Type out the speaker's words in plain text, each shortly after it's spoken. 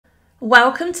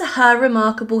Welcome to Her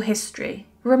Remarkable History.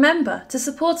 Remember, to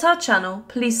support our channel,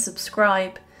 please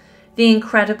subscribe. The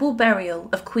incredible burial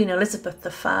of Queen Elizabeth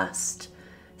I.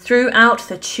 Throughout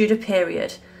the Tudor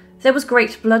period, there was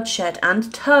great bloodshed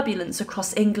and turbulence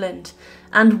across England,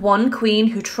 and one queen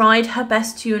who tried her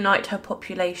best to unite her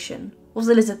population was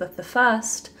Elizabeth I.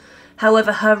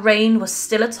 However, her reign was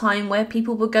still a time where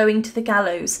people were going to the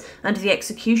gallows and the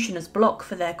executioner's block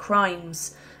for their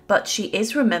crimes. But she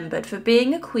is remembered for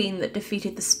being a queen that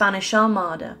defeated the Spanish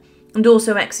Armada and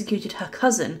also executed her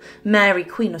cousin, Mary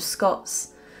Queen of Scots.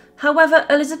 However,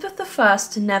 Elizabeth I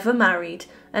never married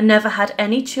and never had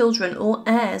any children or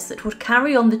heirs that would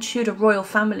carry on the Tudor royal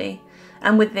family,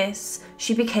 and with this,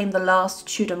 she became the last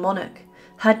Tudor monarch.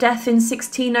 Her death in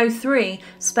 1603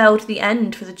 spelled the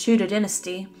end for the Tudor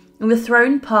dynasty, and the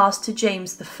throne passed to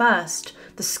James I,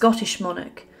 the Scottish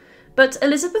monarch. But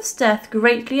Elizabeth's death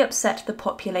greatly upset the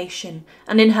population,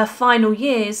 and in her final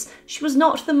years she was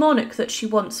not the monarch that she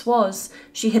once was.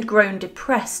 She had grown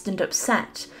depressed and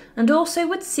upset, and also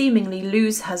would seemingly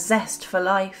lose her zest for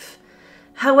life.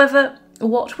 However,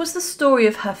 what was the story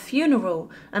of her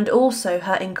funeral and also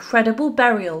her incredible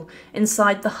burial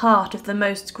inside the heart of the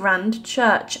most grand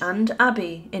church and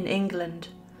abbey in England?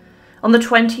 On the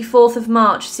 24th of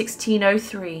March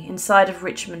 1603, inside of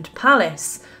Richmond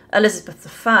Palace,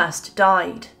 Elizabeth I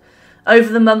died.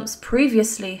 Over the months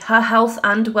previously, her health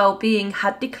and well-being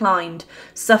had declined,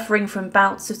 suffering from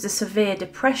bouts of the severe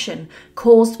depression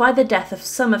caused by the death of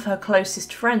some of her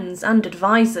closest friends and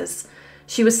advisors.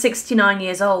 She was 69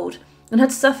 years old and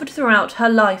had suffered throughout her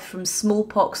life from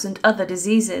smallpox and other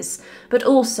diseases, but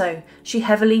also she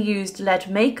heavily used lead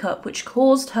makeup which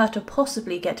caused her to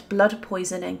possibly get blood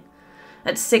poisoning.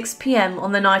 At 6 p.m.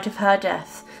 on the night of her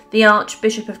death, the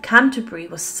Archbishop of Canterbury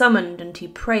was summoned and he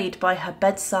prayed by her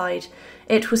bedside.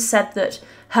 It was said that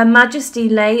Her Majesty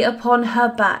lay upon her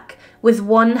back, with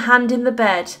one hand in the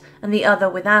bed and the other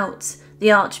without.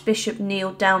 The Archbishop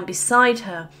kneeled down beside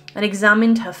her and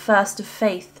examined her first of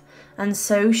faith, and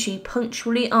so she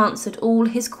punctually answered all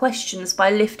his questions by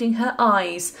lifting her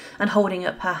eyes and holding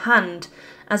up her hand,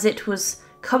 as it was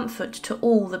comfort to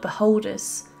all the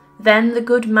beholders. Then the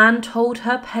good man told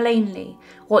her plainly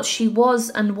what she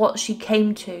was and what she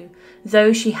came to.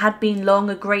 Though she had been long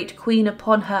a great queen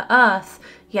upon her earth,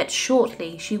 yet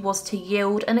shortly she was to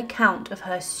yield an account of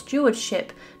her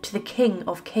stewardship to the King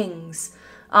of Kings.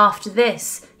 After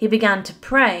this he began to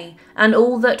pray, and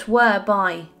all that were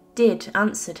by did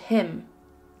answered him.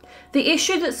 The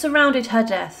issue that surrounded her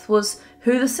death was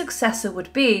who the successor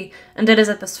would be, and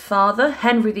Elizabeth's father,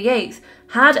 Henry VIII,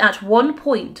 had at one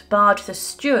point barred the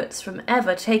Stuarts from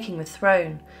ever taking the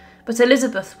throne. But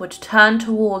Elizabeth would turn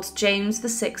towards James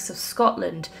VI of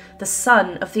Scotland, the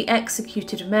son of the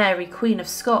executed Mary Queen of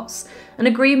Scots, and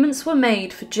agreements were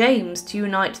made for James to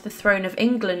unite the throne of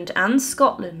England and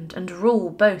Scotland and rule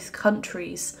both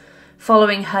countries.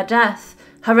 Following her death,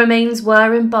 her remains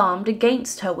were embalmed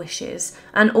against her wishes,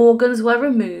 and organs were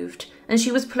removed, and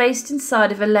she was placed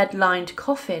inside of a lead-lined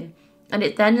coffin, and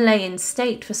it then lay in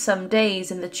state for some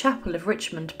days in the chapel of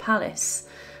Richmond Palace.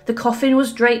 The coffin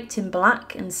was draped in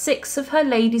black, and 6 of her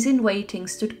ladies-in-waiting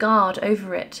stood guard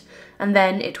over it, and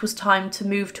then it was time to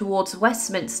move towards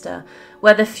Westminster,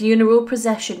 where the funeral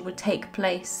procession would take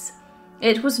place.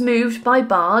 It was moved by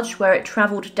barge, where it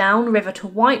travelled downriver to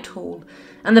Whitehall,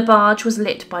 and the barge was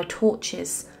lit by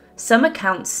torches. Some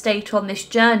accounts state on this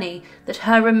journey that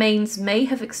her remains may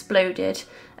have exploded,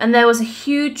 and there was a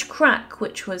huge crack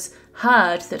which was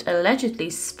heard that allegedly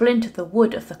splintered the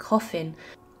wood of the coffin.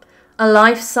 A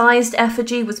life-sized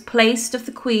effigy was placed of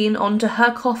the Queen onto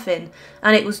her coffin,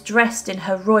 and it was dressed in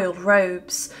her royal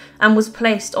robes, and was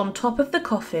placed on top of the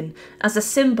coffin as a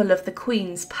symbol of the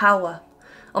Queen's power.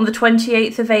 On the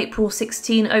 28th of April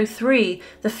 1603,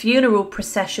 the funeral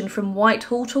procession from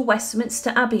Whitehall to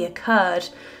Westminster Abbey occurred,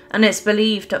 and it's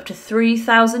believed up to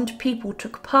 3,000 people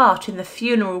took part in the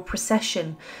funeral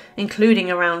procession,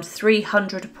 including around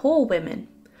 300 poor women.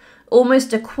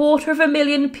 Almost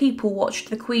 250,000 people watched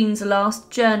the Queen's last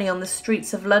journey on the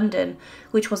streets of London,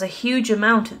 which was a huge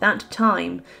amount at that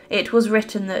time. It was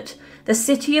written that the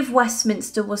city of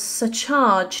Westminster was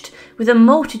surcharged with a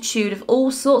multitude of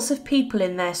all sorts of people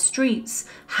in their streets,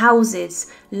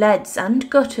 houses, leads and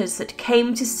gutters that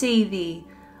came to see the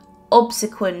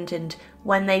obsequied, and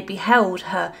when they beheld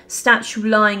her statue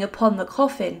lying upon the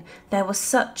coffin, there was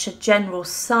such a general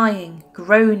sighing,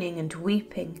 groaning, and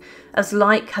weeping, as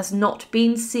like has not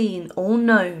been seen or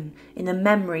known in the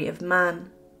memory of man.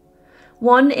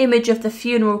 One image of the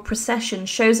funeral procession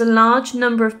shows a large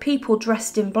number of people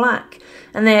dressed in black,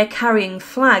 and they are carrying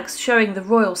flags showing the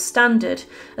royal standard,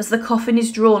 as the coffin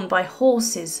is drawn by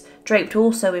horses, draped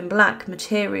also in black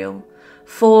material.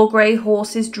 4 grey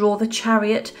horses draw the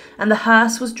chariot, and the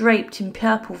hearse was draped in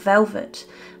purple velvet.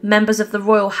 Members of the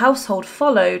royal household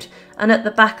followed, and at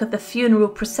the back of the funeral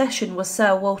procession was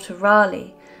Sir Walter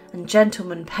Raleigh and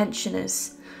gentlemen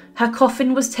pensioners. Her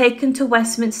coffin was taken to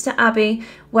Westminster Abbey,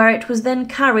 where it was then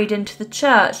carried into the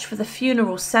church for the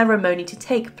funeral ceremony to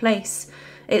take place.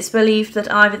 It's believed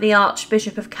that either the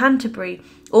Archbishop of Canterbury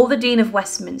or the Dean of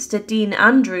Westminster, Dean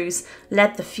Andrews,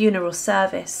 led the funeral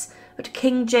service, but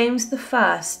King James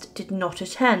I did not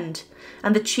attend,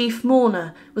 and the chief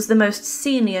mourner was the most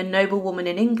senior noblewoman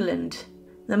in England,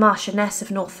 the Marchioness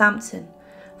of Northampton.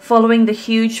 Following the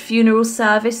huge funeral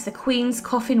service, the Queen's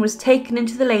coffin was taken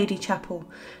into the Lady Chapel,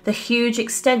 the huge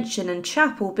extension and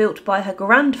chapel built by her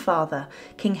grandfather,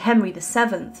 King Henry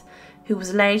VII, who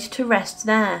was laid to rest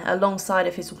there alongside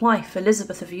of his wife,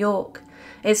 Elizabeth of York.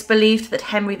 It's believed that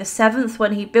Henry VII,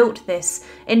 when he built this,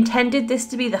 intended this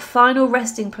to be the final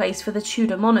resting place for the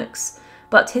Tudor monarchs,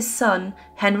 but his son,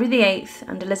 Henry VIII,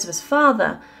 and Elizabeth's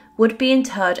father, would be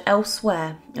interred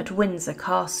elsewhere at Windsor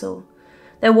Castle.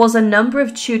 There was a number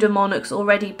of Tudor monarchs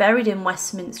already buried in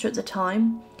Westminster at the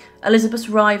time. Elizabeth's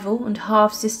rival and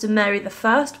half-sister Mary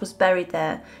I was buried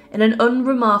there in an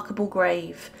unremarkable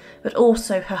grave, but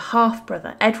also her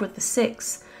half-brother Edward VI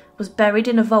was buried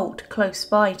in a vault close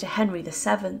by to Henry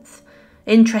VII.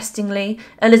 Interestingly,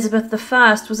 Elizabeth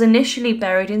I was initially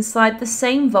buried inside the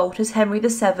same vault as Henry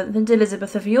VII and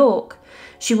Elizabeth of York.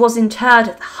 She was interred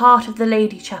at the heart of the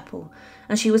Lady Chapel,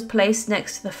 and she was placed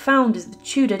next to the founders of the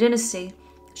Tudor dynasty,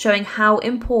 showing how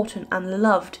important and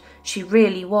loved she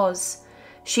really was.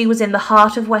 She was in the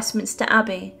heart of Westminster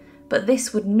Abbey, but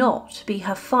this would not be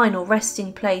her final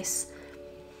resting place.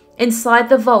 Inside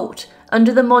the vault,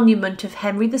 under the monument of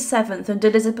Henry VII and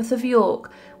Elizabeth of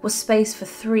York, was space for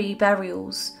 3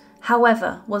 burials.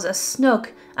 However, was a snug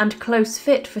and close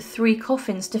fit for 3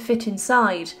 coffins to fit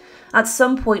inside. At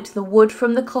some point the wood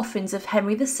from the coffins of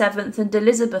Henry VII and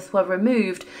Elizabeth were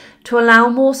removed to allow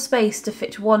more space to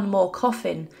fit 1 more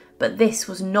coffin, but this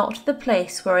was not the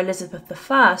place where Elizabeth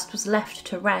I was left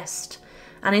to rest,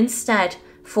 and instead,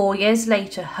 4 years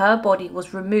later, her body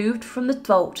was removed from the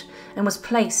vault and was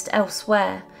placed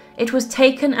elsewhere. It was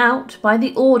taken out by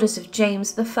the orders of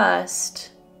James I,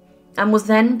 and was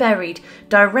then buried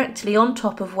directly on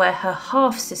top of where her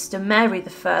half-sister Mary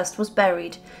I was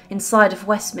buried, inside of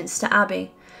Westminster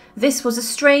Abbey. This was a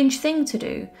strange thing to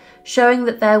do, showing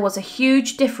that there was a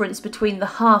huge difference between the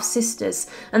half-sisters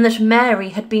and that Mary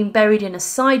had been buried in a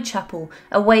side chapel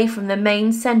away from the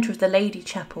main centre of the Lady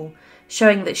Chapel,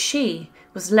 showing that she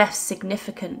was less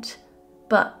significant.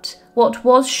 But what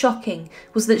was shocking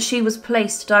was that she was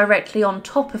placed directly on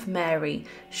top of Mary,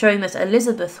 showing that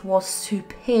Elizabeth was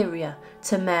superior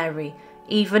to Mary,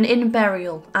 even in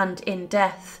burial and in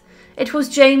death. It was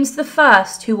James I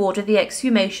who ordered the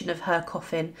exhumation of her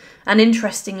coffin, and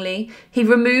interestingly, he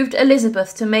removed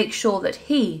Elizabeth to make sure that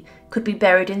he could be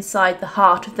buried inside the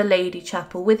heart of the Lady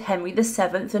Chapel with Henry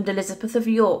VII and Elizabeth of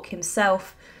York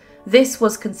himself. This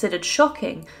was considered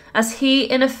shocking, as he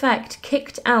in effect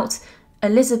kicked out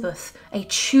Elizabeth, a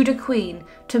Tudor queen,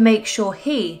 to make sure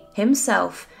he,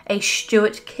 himself, a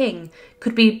Stuart king,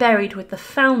 could be buried with the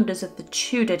founders of the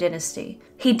Tudor dynasty.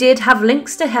 He did have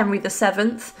links to Henry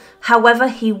VII, however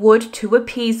he would, to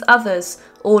appease others,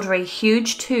 order a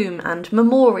huge tomb and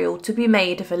memorial to be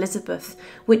made of Elizabeth,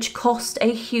 which cost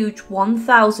a huge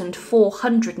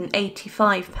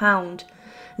 £1,485.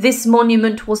 This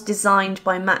monument was designed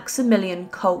by Maximilian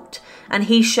Colt, and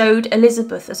he showed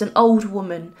Elizabeth as an old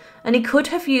woman, and he could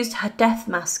have used her death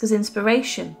mask as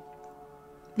inspiration.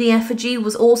 The effigy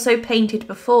was also painted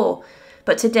before,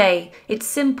 but today it's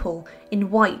simple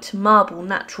in white marble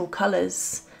natural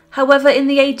colours. However, in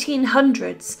the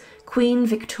 1800s, Queen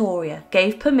Victoria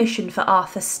gave permission for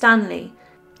Arthur Stanley,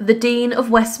 the Dean of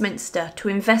Westminster, to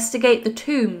investigate the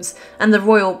tombs and the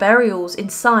royal burials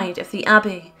inside of the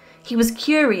Abbey. He was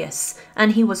curious,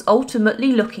 and he was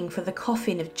ultimately looking for the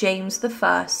coffin of James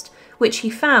I, which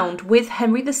he found with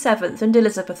Henry VII and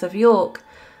Elizabeth of York.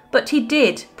 But he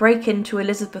did break into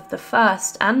Elizabeth I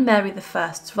and Mary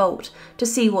I's vault to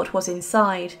see what was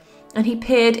inside, and he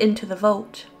peered into the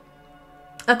vault.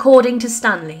 According to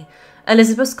Stanley,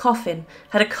 Elizabeth's coffin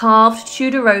had a carved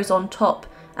Tudor rose on top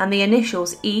and the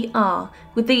initials ER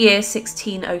with the year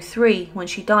 1603 when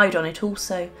she died on it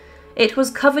also. It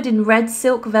was covered in red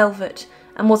silk velvet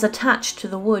and was attached to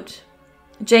the wood.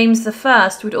 James I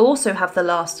would also have the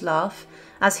last laugh,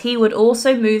 as he would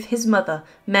also move his mother,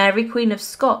 Mary Queen of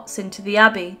Scots, into the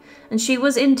Abbey, and she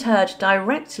was interred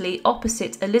directly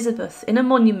opposite Elizabeth in a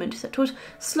monument that was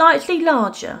slightly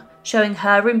larger, showing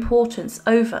her importance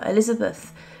over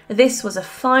Elizabeth. This was a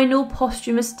final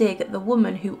posthumous dig at the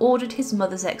woman who ordered his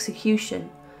mother's execution.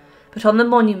 But on the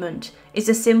monument is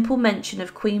a simple mention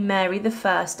of Queen Mary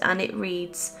I, and it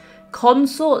reads,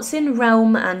 "Consorts in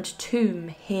realm and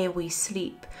tomb, here we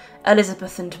sleep,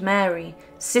 Elizabeth and Mary,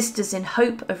 sisters in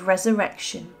hope of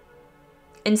resurrection."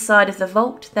 Inside of the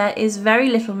vault there is very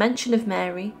little mention of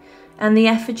Mary, and the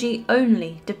effigy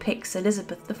only depicts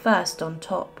Elizabeth I on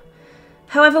top.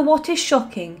 However, what is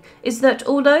shocking is that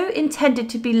although intended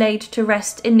to be laid to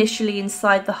rest initially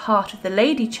inside the heart of the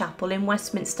Lady Chapel in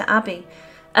Westminster Abbey,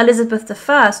 Elizabeth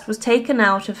I was taken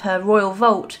out of her royal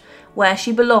vault, where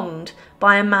she belonged,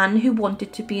 by a man who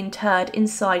wanted to be interred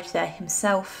inside there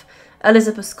himself.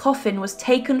 Elizabeth's coffin was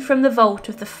taken from the vault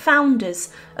of the founders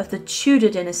of the Tudor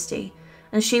dynasty,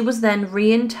 and she was then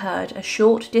reinterred a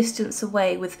short distance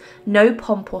away with no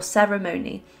pomp or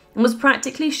ceremony, and was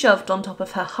practically shoved on top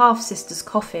of her half-sister's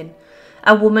coffin,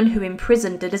 a woman who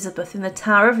imprisoned Elizabeth in the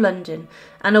Tower of London,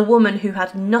 and a woman who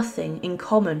had nothing in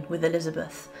common with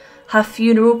Elizabeth. Her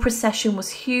funeral procession was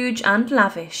huge and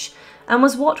lavish, and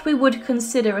was what we would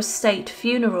consider a state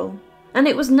funeral, and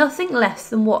it was nothing less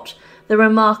than what the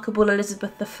remarkable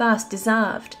Elizabeth I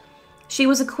deserved. She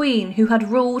was a queen who had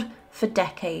ruled for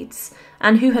decades,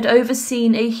 and who had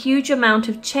overseen a huge amount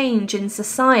of change in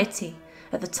society.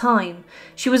 At the time,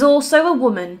 she was also a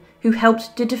woman who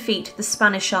helped to defeat the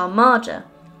Spanish Armada,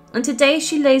 and today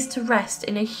she lays to rest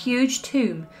in a huge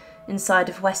tomb inside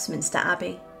of Westminster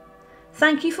Abbey.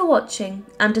 Thank you for watching,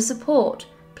 and to support,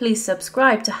 please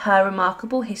subscribe to Her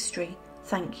Remarkable History.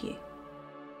 Thank you.